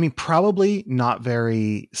matter. Probably not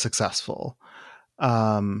very successful.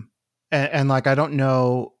 And like I don't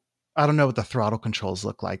know what the throttle controls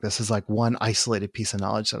look like. This is like one isolated piece of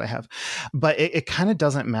knowledge that I have, but it kind of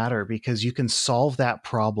doesn't matter because you can solve that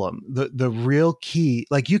problem. The real key,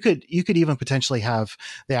 like you could even potentially have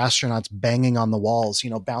the astronauts banging on the walls,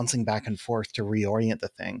 bouncing back and forth to reorient the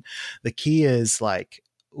thing. The key is like,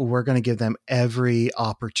 we're going to give them every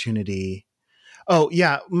opportunity. Oh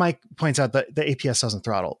yeah. Mike points out that the APS doesn't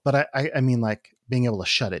throttle, but I mean like being able to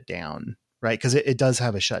shut it down, right? Cause it does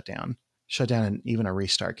have a shutdown and even a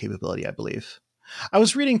restart capability, I believe. I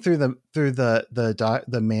was reading through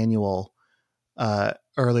the manual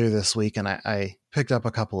earlier this week, and I picked up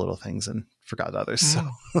a couple little things and forgot others. So,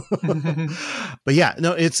 but yeah,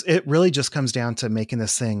 no, it really just comes down to making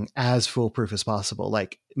this thing as foolproof as possible,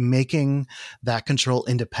 like making that control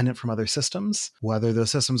independent from other systems, whether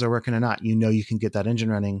those systems are working or not. You can get that engine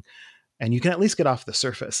running, and you can at least get off the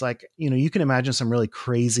surface. Like, you can imagine some really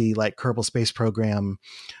crazy, like Kerbal Space Program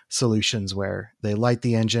solutions where they light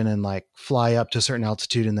the engine and like fly up to a certain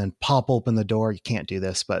altitude and then pop open the door. You can't do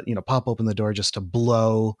this, but pop open the door just to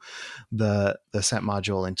blow the ascent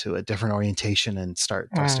module into a different orientation and start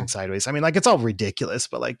thrusting sideways. I mean, like, it's all ridiculous,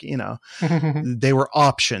 but like, they were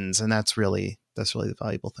options, and that's really the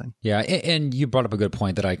valuable thing. Yeah. And you brought up a good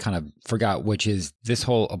point that I kind of forgot, which is this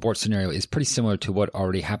whole abort scenario is pretty similar to what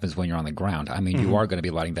already happens when you're on the ground. I mean, you are going to be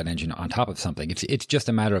lighting that engine on top of something. It's just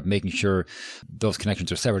a matter of making sure those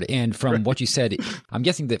connections are severed. And from what you said, I'm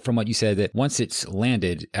guessing that from what you said, that once it's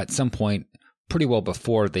landed at some point, pretty well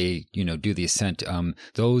before they, do the ascent,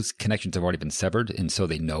 those connections have already been severed. And so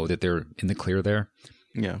they know that they're in the clear there.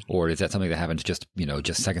 Yeah. Or is that something that happens just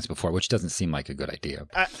seconds before, which doesn't seem like a good idea?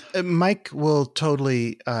 Mike will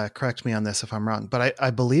totally correct me on this if I'm wrong, but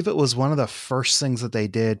I believe it was one of the first things that they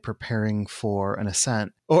did preparing for an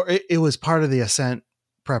ascent, or it was part of the ascent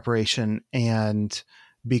preparation. And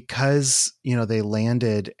because, they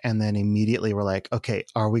landed and then immediately were like, okay,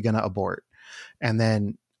 are we going to abort? And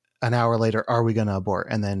then an hour later, are we going to abort?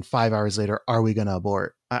 And then 5 hours later, are we going to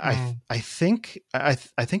abort? I think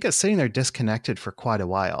it's sitting there disconnected for quite a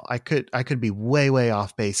while. I could be way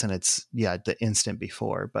off base, and it's the instant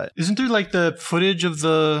before. But isn't there like the footage of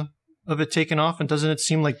it taken off, and doesn't it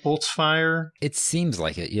seem like bolts fire? It seems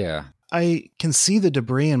like it, yeah. I can see the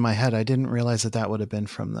debris in my head. I didn't realize that would have been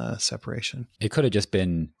from the separation. It could have just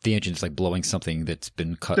been the engine's like blowing something that's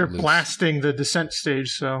been cut They're loose. Blasting the descent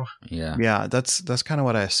stage, so... Yeah, that's kind of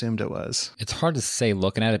what I assumed it was. It's hard to say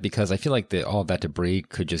looking at it, because I feel like all of that debris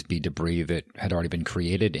could just be debris that had already been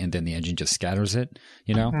created, and then the engine just scatters it,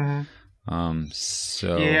 So...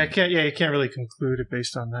 Yeah, you can't really conclude it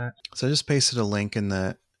based on that. So I just pasted a link in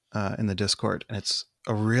the Discord, and it's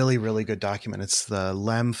a really, really good document. It's the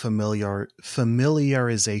LEM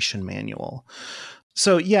familiarization manual.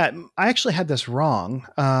 So yeah, I actually had this wrong.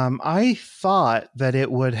 I thought that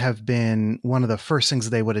it would have been one of the first things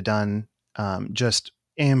they would have done, just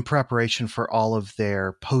in preparation for all of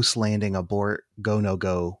their post-landing abort, go, no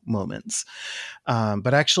go moments.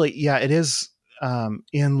 But actually, it is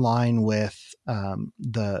in line with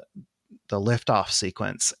the liftoff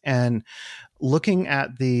sequence. And looking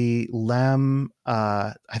at the LEM,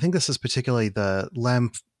 I think this is particularly the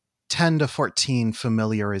LEM 10 to 14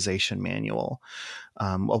 familiarization manual.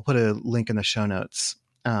 I'll put a link in the show notes.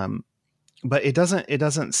 But it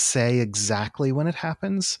doesn't say exactly when it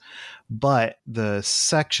happens, but the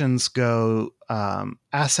sections go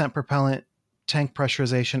ascent propellant, tank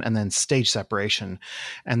pressurization, and then stage separation.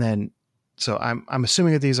 And then, so I'm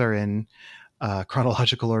assuming that these are in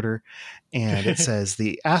chronological order, and it says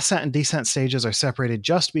the ascent and descent stages are separated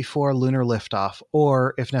just before lunar liftoff,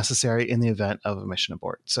 or if necessary in the event of a mission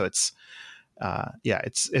abort. So it's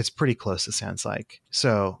pretty close, it sounds like.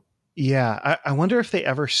 So I wonder if they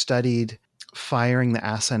ever studied firing the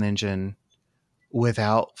ascent engine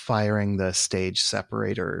without firing the stage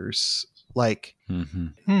separators. Like,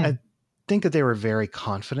 I think that they were very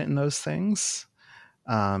confident in those things.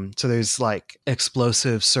 So there's like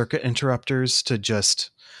explosive circuit interrupters to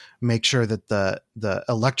just make sure that the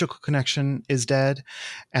electrical connection is dead.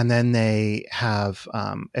 And then they have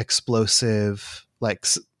explosive, like,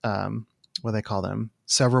 what do they call them?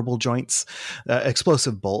 Severable joints,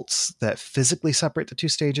 explosive bolts that physically separate the two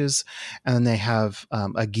stages. And then they have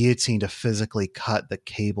a guillotine to physically cut the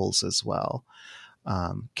cables as well.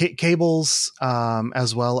 Cables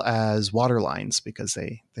as well as water lines, because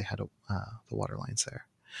they had the water lines there.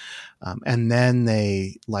 And then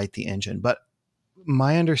they light the engine. But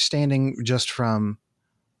my understanding, just from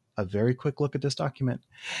a very quick look at this document,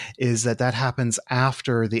 is that happens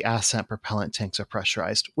after the ascent propellant tanks are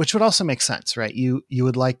pressurized, which would also make sense, right? You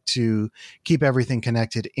would like to keep everything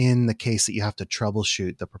connected in the case that you have to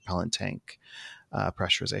troubleshoot the propellant tank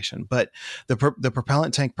pressurization. But the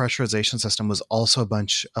propellant tank pressurization system was also a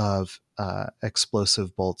bunch of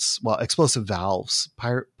explosive bolts, explosive valves,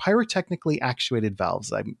 pyrotechnically actuated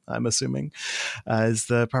valves, I'm assuming is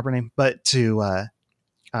the proper name, but to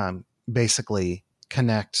basically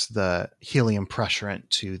connect the helium pressurant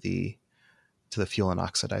to the fuel and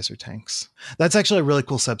oxidizer tanks. That's actually a really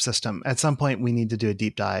cool subsystem. At some point, we need to do a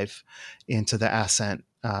deep dive into the ascent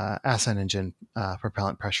engine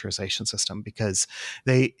propellant pressurization system, because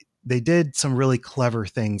they did some really clever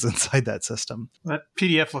things inside that system. That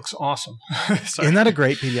PDF looks awesome. Isn't that a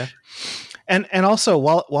great PDF? And also,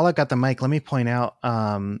 while I got the mic, let me point out,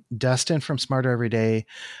 Destin from Smarter Every Day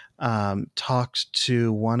talked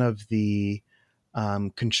to one of the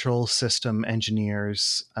control system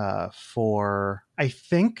engineers for, I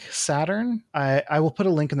think, Saturn. I will put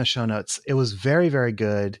a link in the show notes. It was very, very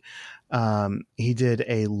good. He did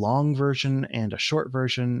a long version and a short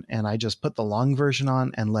version, and I just put the long version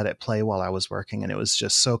on and let it play while I was working. And it was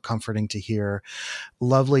just so comforting to hear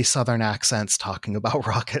lovely Southern accents talking about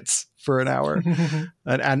rockets for an hour,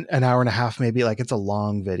 an hour and a half, maybe. Like, it's a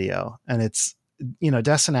long video, and it's,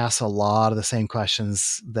 Destin asks a lot of the same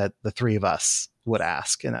questions that the three of us would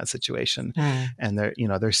ask in that situation. And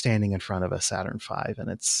they're standing in front of a Saturn V, and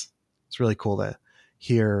it's really cool to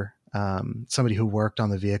hear somebody who worked on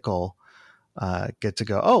the vehicle get to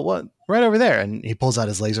go, oh, what, right over there. And he pulls out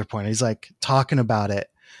his laser pointer. He's like talking about it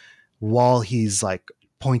while he's like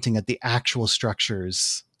pointing at the actual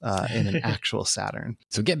structures in an actual Saturn.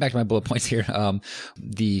 So getting back to my bullet points here,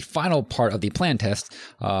 the final part of the plan test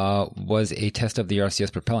was a test of the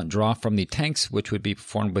RCS propellant draw from the tanks, which would be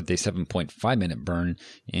performed with a 7.5 minute burn.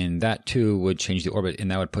 And that too would change the orbit, and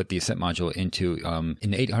that would put the ascent module into an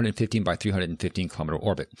 815 by 315 kilometer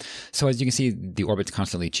orbit. So as you can see, the orbit's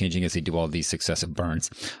constantly changing as they do all these successive burns.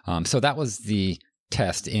 So that was the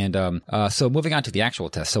test. And so moving on to the actual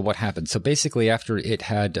test. So what happened? So basically, after it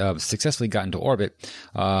had successfully gotten to orbit,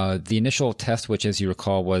 the initial test, which as you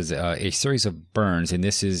recall was a series of burns, and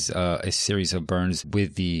this is a series of burns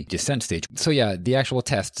with the descent stage. So yeah, the actual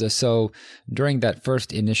test. So during that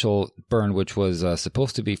first initial burn, which was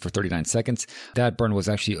supposed to be for 39 seconds, that burn was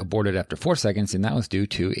actually aborted after 4 seconds, and that was due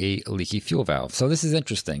to a leaky fuel valve. So this is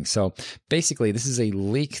interesting. So basically, this is a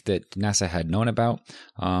leak that NASA had known about,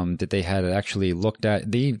 that they had actually looked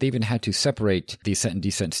at. They even had to separate the ascent and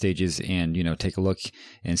descent stages and, take a look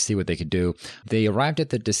and see what they could do. They arrived at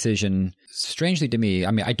the decision, strangely to me,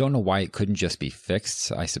 I mean, I don't know why it couldn't just be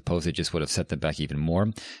fixed. I suppose it just would have set them back even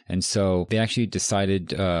more. And so they actually decided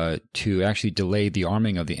to actually delay the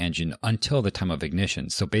arming of the engine until the time of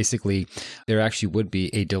ignition. So basically, there actually would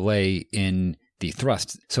be a delay in the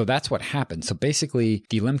thrust. So that's what happened. So basically,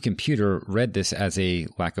 the LEM computer read this as a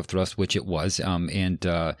lack of thrust, which it was. And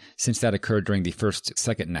since that occurred during the first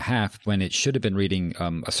second and a half, when it should have been reading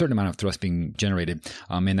a certain amount of thrust being generated,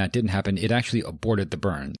 and that didn't happen, it actually aborted the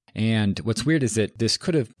burn. And what's weird is that this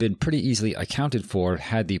could have been pretty easily accounted for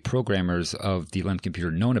had the programmers of the LEM computer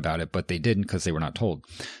known about it, but they didn't because they were not told.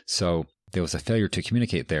 So there was a failure to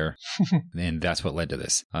communicate there, and that's what led to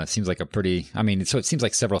this. It seems like so it seems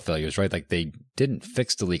like several failures, right? Like they didn't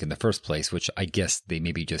fix the leak in the first place, which I guess they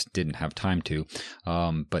maybe just didn't have time to.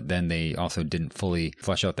 But then they also didn't fully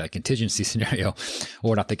flesh out that contingency scenario,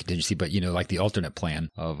 or not the contingency, but, like the alternate plan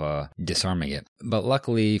of disarming it. But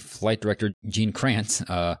luckily, Flight Director Gene Kranz,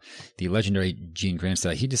 the legendary Gene Kranz,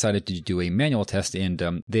 he decided to do a manual test,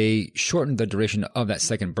 and they shortened the duration of that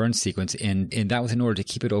second burn sequence, and that was in order to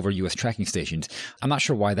keep it over U.S. tracking stations. I'm not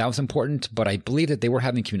sure why that was important, but I believe that they were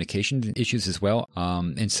having communication issues as well.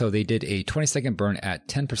 And so they did a 20-second burn at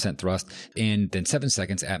 10% thrust and then 7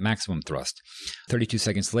 seconds at maximum thrust. 32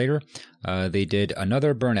 seconds later, they did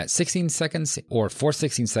another burn at 16 seconds or 4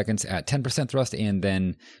 16 seconds at 10% thrust and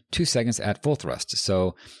then 2 seconds at full thrust.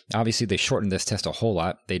 So obviously they shortened this test a whole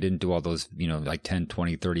lot. They didn't do all those, like 10,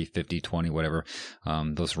 20, 30, 50, 20, whatever,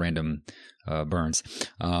 those random burns,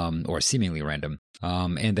 or seemingly random.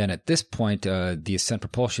 And then at this point, the ascent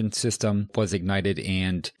propulsion system was ignited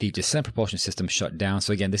and the descent propulsion system shut down.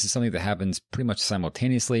 So again, this is something that happens pretty much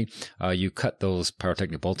simultaneously. You cut those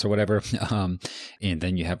pyrotechnic bolts or whatever, and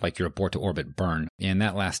then you have like your abort to orbit burn. And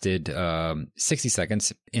that lasted 60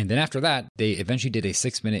 seconds. And then after that, they eventually did a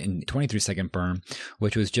 6-minute and 23-second burn,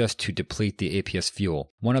 which was just to deplete the APS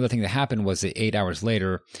fuel. One other thing that happened was that 8 hours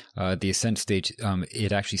later, the ascent stage,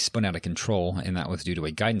 it actually spun out of control, and that was due to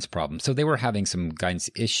a guidance problem. So they were having some guidance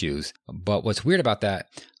issues. But what's weird about that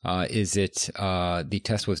is that the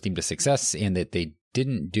test was deemed a success and that they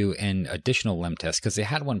didn't do an additional LEM test because they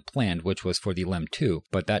had one planned, which was for the LEM 2,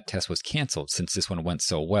 but that test was canceled since this one went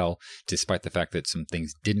so well, despite the fact that some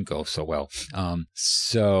things didn't go so well.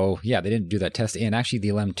 So yeah, they didn't do that test. And actually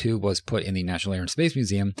the LEM 2 was put in the National Air and Space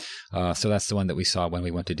Museum. So that's the one that we saw when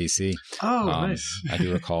we went to DC. Oh, nice. I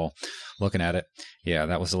do recall looking at it. Yeah,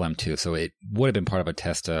 that was the LEM 2. So it would have been part of a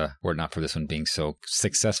test were it not for this one being so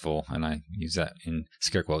successful. And I use that in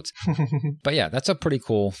scare quotes. But yeah, that's a pretty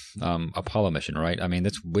cool Apollo mission, right? I mean,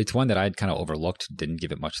 it's one that I'd kind of overlooked, didn't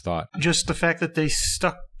give it much thought. Just the fact that they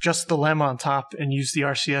stuck just the LEM on top and used the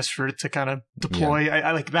RCS for it to kind of deploy. Yeah.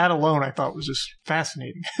 I like that alone, I thought was just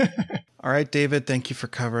fascinating. All right, David, thank you for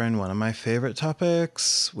covering one of my favorite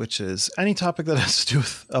topics, which is any topic that has to do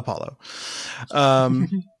with Apollo.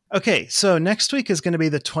 Okay, so next week is going to be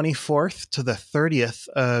the 24th to the 30th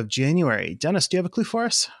of January. Dennis, do you have a clue for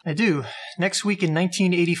us? I do. Next week in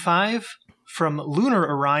 1985, from Lunar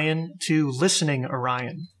Orion to Listening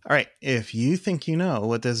Orion. All right, if you think you know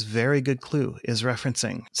what this very good clue is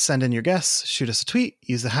referencing, send in your guess, shoot us a tweet,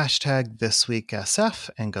 use the hashtag ThisWeekSF,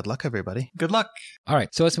 and good luck, everybody. Good luck. All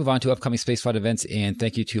right, so let's move on to upcoming spaceflight events, and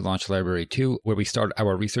thank you to Launch Library 2, where we start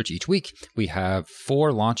our research each week. We have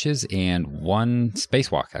 4 launches and 1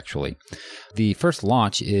 spacewalk, actually. The first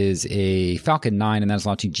launch is a Falcon 9, and that's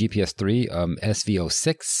launching GPS-3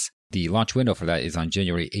 SV06. The launch window for that is on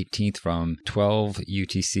January 18th from 12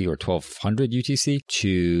 UTC or 1200 UTC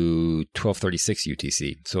to 1236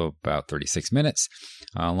 UTC. So about 36 minutes,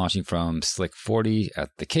 launching from Slick 40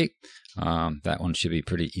 at the Cape. That one should be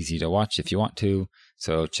pretty easy to watch if you want to.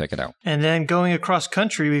 So check it out. And then going across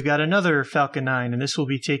country, we've got another Falcon 9, and this will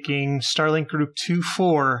be taking Starlink Group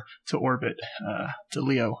 2-4 to orbit, to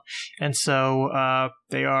LEO. And so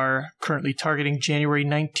they are currently targeting January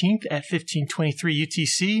 19th at 1523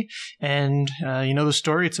 UTC. And you know the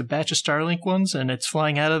story. It's a batch of Starlink ones, and it's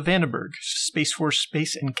flying out of Vandenberg, Space Force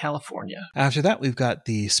Space in California. After that, we've got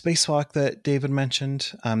the spacewalk that David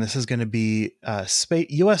mentioned. This is going to be U.S.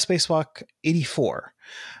 Spacewalk 84.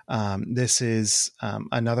 This is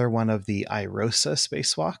another one of the IROSA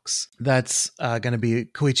spacewalks. That's going to be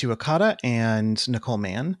Koichi Wakata and Nicole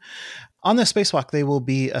Mann. On the spacewalk, they will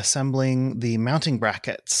be assembling the mounting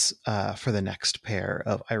brackets for the next pair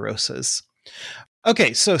of IROSAs.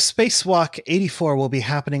 Okay, so Spacewalk 84 will be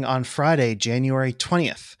happening on Friday, January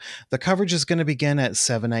 20th. The coverage is going to begin at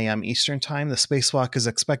 7 a.m. Eastern Time. The spacewalk is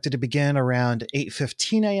expected to begin around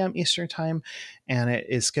 8:15 a.m. Eastern Time, and it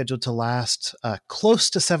is scheduled to last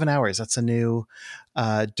close to 7 hours. That's a new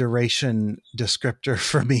duration descriptor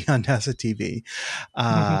for me on NASA TV.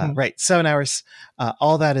 Right, 7 hours.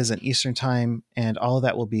 All that is in Eastern Time, and all of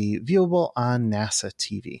that will be viewable on NASA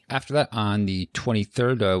TV. After that, on the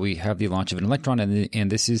 23rd, we have the launch of an Electron,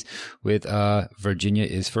 and this is with Virginia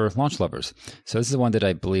is for Launch Lovers. So this is the one that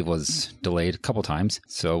I believe was delayed a couple times.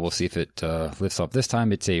 So we'll see if it lifts off this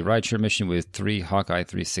time. It's a rideshare mission with 3 Hawkeye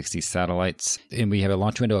 360 satellites, and we have a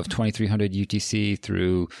launch window of 2300 UTC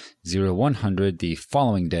through 0100 the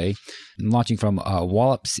following day, launching from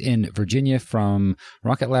Wallops in Virginia from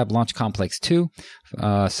Rocket Lab Launch Complex 2.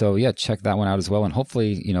 So yeah, check that one out as well, and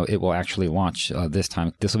hopefully, it will actually launch this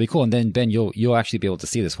time. This will be cool, and then Ben, you'll actually be able to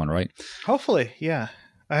see this one, right? Hopefully, yeah.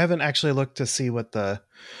 I haven't actually looked to see what the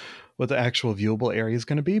actual viewable area is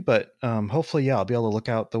going to be, but hopefully, yeah, I'll be able to look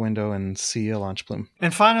out the window and see a launch plume.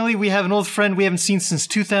 And finally, we have an old friend we haven't seen since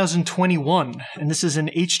 2021, and this is an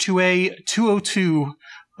H2A 202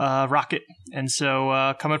 rocket. And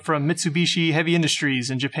so coming from Mitsubishi Heavy Industries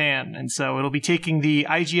in Japan. And so it'll be taking the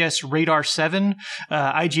IGS Radar 7.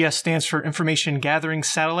 IGS stands for Information Gathering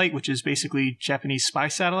Satellite, which is basically Japanese spy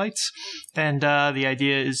satellites. And the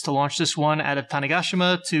idea is to launch this one out of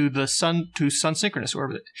Tanegashima to sun synchronous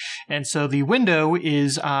orbit. And so the window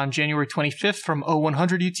is on January 25th from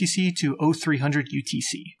 0100 UTC to 0300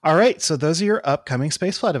 UTC. All right, so those are your upcoming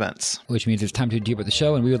spaceflight events. Which means it's time to debut the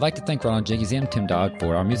show, and we would like to thank Ronald Jenkins and Tim Dodd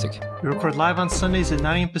for our music. We record live on Sundays at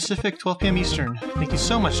 9 a.m. Pacific, 12 p.m. Eastern. Thank you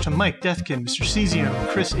so much to Mike Deathkin, Mr. Cesium,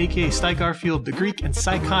 Chris, a.k.a. Sty Garfield, The Greek, and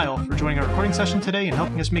Cy Kyle for joining our recording session today and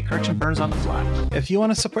helping us make correction burns on the fly. If you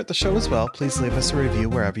want to support the show as well, please leave us a review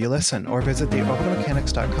wherever you listen, or visit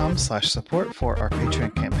theorbitalmechanics.com/support for our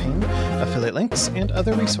Patreon campaign, affiliate links, and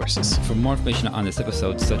other resources. For more information on this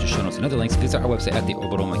episode, such as show notes and other links, visit our website at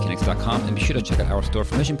theorbitalmechanics.com, and be sure to check out our store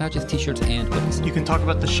for mission patches, t-shirts, and hoodies. You can talk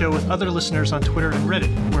about the show with other listeners on Twitter and Reddit.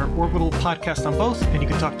 We're Orbital Podcast on both, and you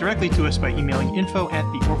can talk directly to us by emailing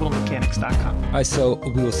info@theorbitalmechanics.com. All right, so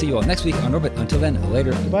we will see you all next week on Orbit. Until then,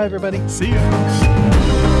 later. Goodbye, everybody. See you.